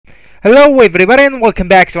Hello everybody and welcome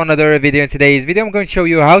back to another video. In today's video I'm going to show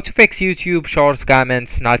you how to fix YouTube Shorts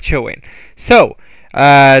comments not showing. So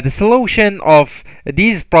the solution of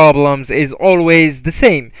these problems is always the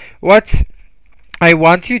same. What I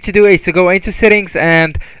want you to do is to go into settings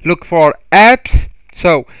and look for apps.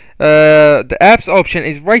 So the apps option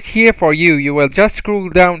is right here for you. You will just scroll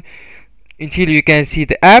down until you can see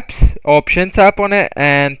the apps option, tap on it,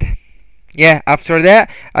 and yeah, after that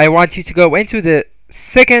I want you to go into the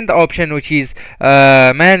second option, which is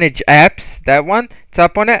manage apps. That one,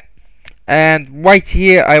 tap on it, and right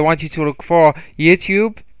here I want you to look for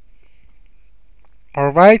YouTube.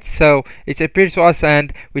 Alright, so it appears to us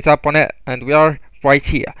and we tap on it and we are right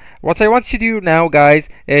here. What I want you to do now, guys,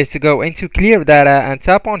 is to go into clear data and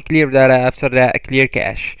tap on clear data. After that, clear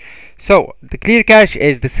cache. So the clear cache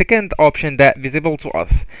is the second option that visible to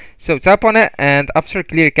us. So tap on it, and after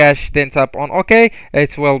clear cache, then tap on OK.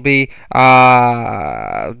 It will be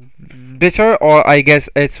better, or I guess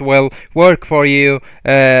it will work for you.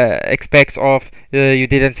 Expect of you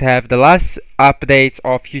didn't have the last updates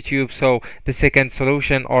of YouTube. So the second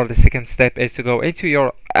solution or the second step is to go into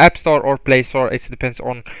your App Store or Play Store. It depends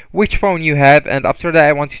on which phone you have, and after that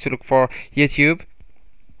I want you to look for YouTube.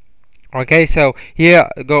 Okay, so here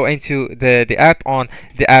go into the app on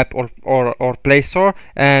the app or Play Store,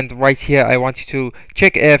 and right here I want you to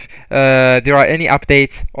check if there are any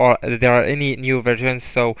updates or there are any new versions.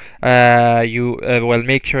 So you will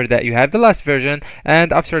make sure that you have the last version,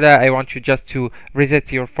 and after that I want you just to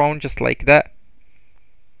reset your phone just like that.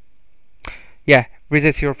 Yeah,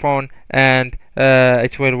 reset your phone and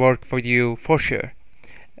it will work for you for sure.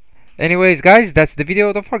 Anyways, guys, that's the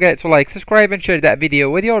video. Don't forget to like, subscribe, and share that video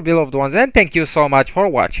with your beloved ones, and thank you so much for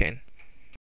watching.